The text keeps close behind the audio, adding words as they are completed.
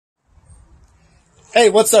Hey,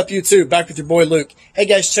 what's up, YouTube? Back with your boy Luke. Hey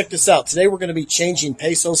guys, check this out. Today we're going to be changing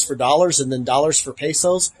pesos for dollars and then dollars for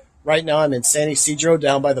pesos. Right now I'm in San Isidro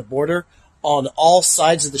down by the border. On all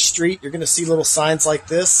sides of the street, you're going to see little signs like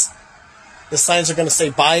this. The signs are going to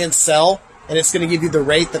say buy and sell, and it's going to give you the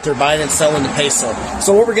rate that they're buying and selling the peso.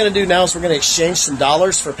 So what we're going to do now is we're going to exchange some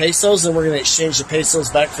dollars for pesos, and we're going to exchange the pesos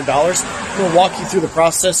back for dollars. I'm going to walk you through the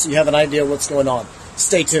process so you have an idea of what's going on.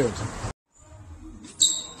 Stay tuned.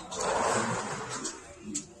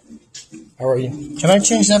 How are you? Can I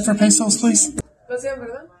change that for pesos, please?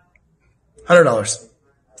 $100. $100.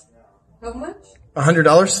 How much?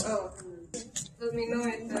 $100? Oh,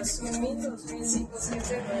 2,090,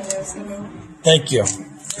 2,500. Thank you.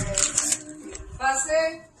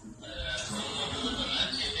 Pase.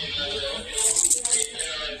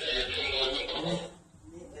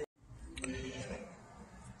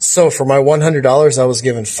 So for my $100, I was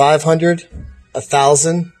given 500,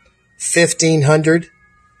 1,000, 1,500,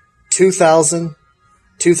 2,000,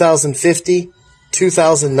 2,050,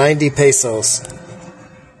 2,090 pesos.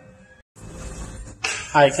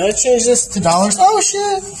 Hi, can I change this to dollars? Oh,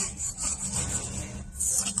 shit.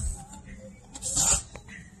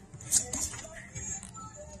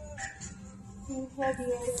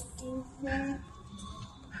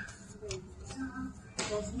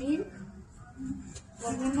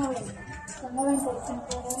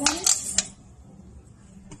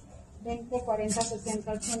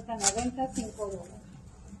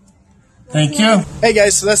 Thank you. Hey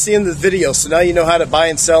guys, so that's the end of the video. So now you know how to buy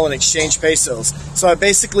and sell and exchange pesos. So I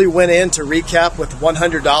basically went in to recap with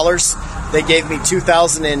 $100. They gave me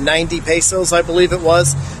 2,090 pesos, I believe it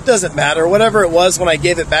was. Doesn't matter. Whatever it was, when I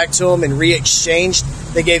gave it back to them and re-exchanged,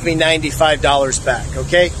 they gave me $95 back,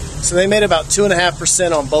 okay? So they made about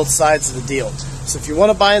 2.5% on both sides of the deal. So if you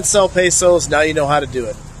want to buy and sell pesos, now you know how to do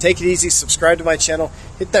it. Take it easy, subscribe to my channel,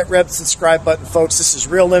 hit that red subscribe button, folks. This is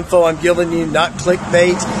real info I'm giving you, not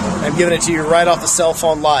clickbait. I'm giving it to you right off the cell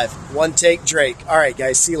phone live. One take Drake. All right,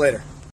 guys, see you later.